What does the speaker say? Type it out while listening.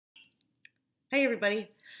Hey everybody,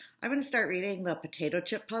 I'm going to start reading the potato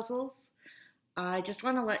chip puzzles. I just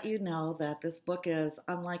want to let you know that this book is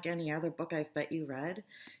unlike any other book I've bet you read,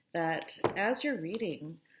 that as you're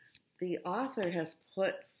reading, the author has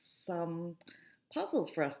put some puzzles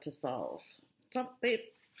for us to solve.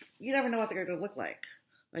 You never know what they're going to look like.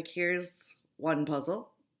 Like here's one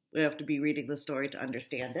puzzle. We have to be reading the story to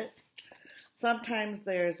understand it. Sometimes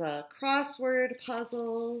there's a crossword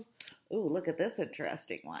puzzle. Ooh, look at this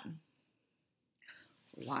interesting one.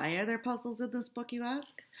 Why are there puzzles in this book, you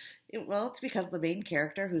ask? Well, it's because the main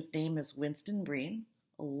character, whose name is Winston Breen,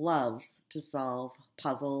 loves to solve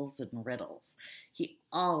puzzles and riddles. He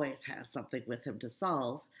always has something with him to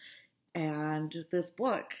solve. And in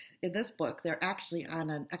this book, they're actually on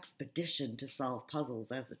an expedition to solve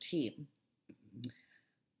puzzles as a team.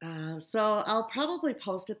 So I'll probably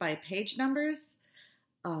post it by page numbers.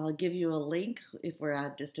 I'll give you a link if we're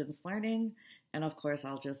at distance learning. And of course,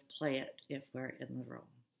 I'll just play it if we're in the room.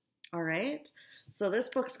 All right. So this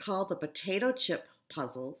book's called The Potato Chip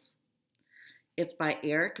Puzzles. It's by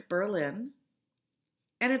Eric Berlin.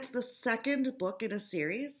 And it's the second book in a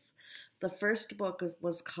series. The first book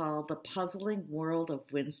was called The Puzzling World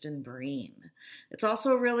of Winston Breen. It's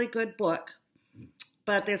also a really good book,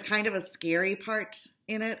 but there's kind of a scary part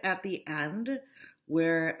in it at the end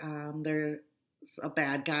where there's a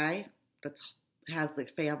bad guy that has the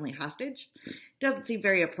family hostage. Doesn't seem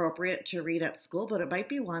very appropriate to read at school, but it might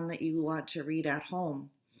be one that you want to read at home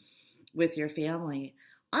with your family.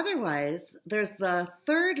 Otherwise, there's the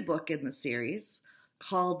third book in the series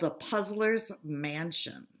called The Puzzler's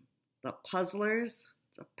Mansion. The Puzzler's,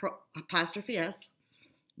 apostrophe S,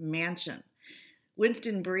 Mansion.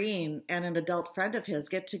 Winston Breen and an adult friend of his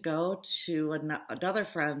get to go to another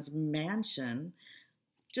friend's mansion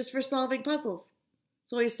just for solving puzzles.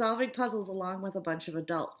 So he's solving puzzles along with a bunch of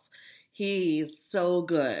adults. He's so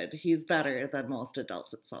good. He's better than most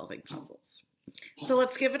adults at solving puzzles. So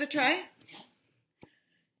let's give it a try.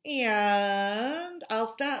 And I'll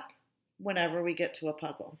stop whenever we get to a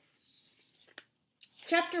puzzle.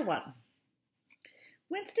 Chapter 1.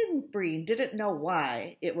 Winston Breen didn't know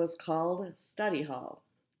why it was called study hall.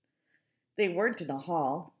 They weren't in a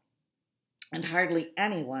hall, and hardly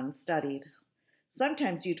anyone studied.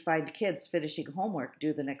 Sometimes you'd find kids finishing homework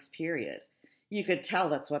due the next period. You could tell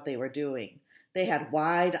that's what they were doing. They had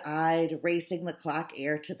wide-eyed, racing the clock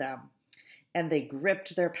air to them, and they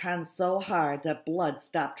gripped their pens so hard that blood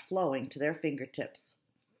stopped flowing to their fingertips.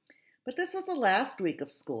 But this was the last week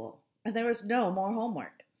of school, and there was no more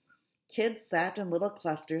homework. Kids sat in little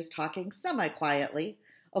clusters talking semi-quietly,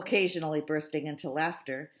 occasionally bursting into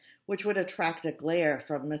laughter, which would attract a glare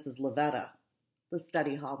from Mrs. Lavetta, the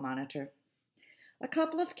study hall monitor. A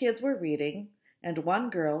couple of kids were reading, and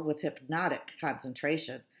one girl with hypnotic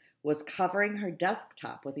concentration was covering her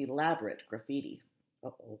desktop with elaborate graffiti.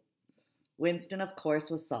 Winston, of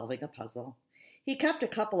course, was solving a puzzle. He kept a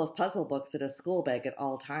couple of puzzle books in his school bag at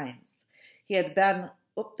all times. There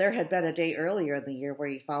had been a day earlier in the year where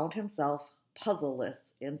he found himself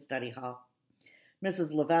puzzleless in study hall.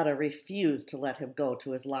 Mrs. Lavetta refused to let him go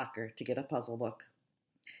to his locker to get a puzzle book.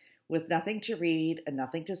 With nothing to read and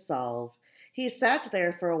nothing to solve, he sat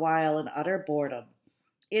there for a while in utter boredom.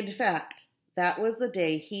 In fact, that was the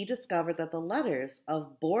day he discovered that the letters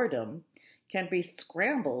of boredom can be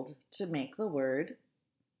scrambled to make the word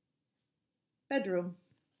bedroom.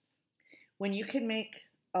 When you can make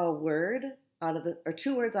a word or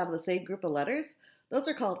two words out of the same group of letters, those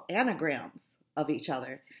are called anagrams of each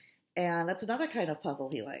other. And that's another kind of puzzle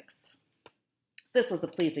he likes. This was a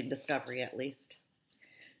pleasing discovery, at least.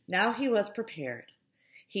 Now he was prepared.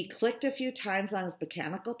 He clicked a few times on his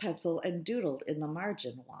mechanical pencil and doodled in the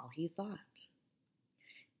margin while he thought.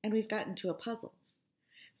 And we've gotten to a puzzle.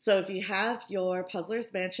 So if you have your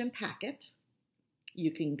Puzzler's Mansion packet,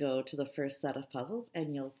 you can go to the first set of puzzles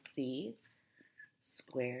and you'll see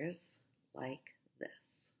squares like this.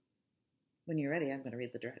 When you're ready, I'm going to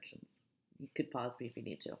read the directions. You could pause me if you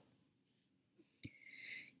need to.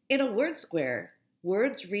 In a word square,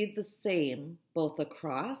 words read the same both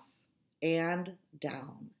across and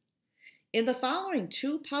down. In the following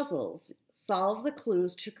two puzzles, solve the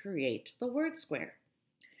clues to create the word square.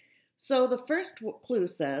 So the first clue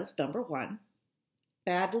says, number 1,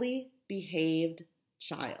 badly behaved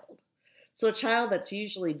child. So a child that's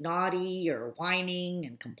usually naughty or whining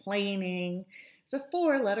and complaining. It's a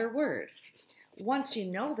 4-letter word. Once you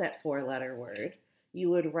know that 4-letter word,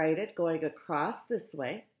 you would write it going across this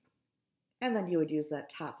way, and then you would use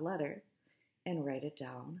that top letter and write it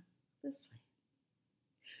down this way.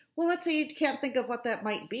 Well, let's say you can't think of what that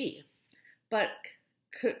might be, but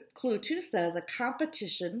clue 2 says a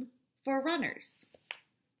competition for runners.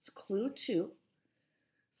 So clue 2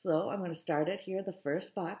 So I'm going to start it here, the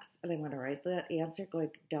first box, and I'm going to write that answer going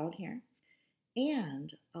down here.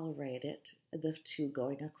 And I'll write it, the 2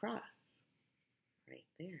 going across, right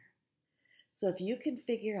there. So if you can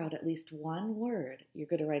figure out at least one word, you're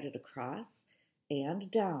going to write it across and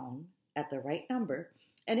down at the right number,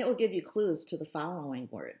 and it will give you clues to the following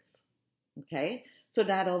words. Okay? So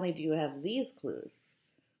not only do you have these clues,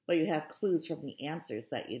 but you have clues from the answers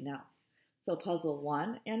that you know. So puzzle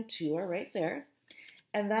 1 and 2 are right there.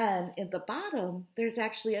 And then in the bottom, there's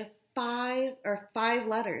actually five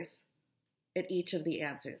letters at each of the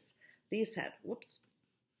answers. These had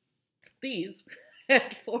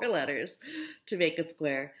 4 letters to make a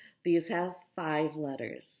square. These have 5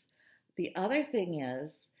 letters. The other thing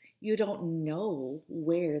is, you don't know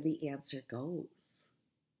where the answer goes.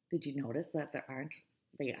 Did you notice that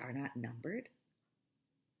they are not numbered?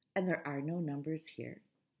 And there are no numbers here.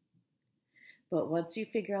 But once you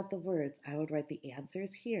figure out the words, I would write the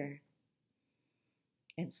answers here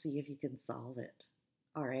and see if you can solve it.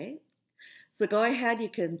 All right? So go ahead, you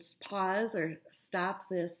can pause or stop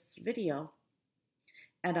this video,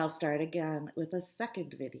 and I'll start again with a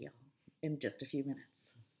second video in just a few minutes.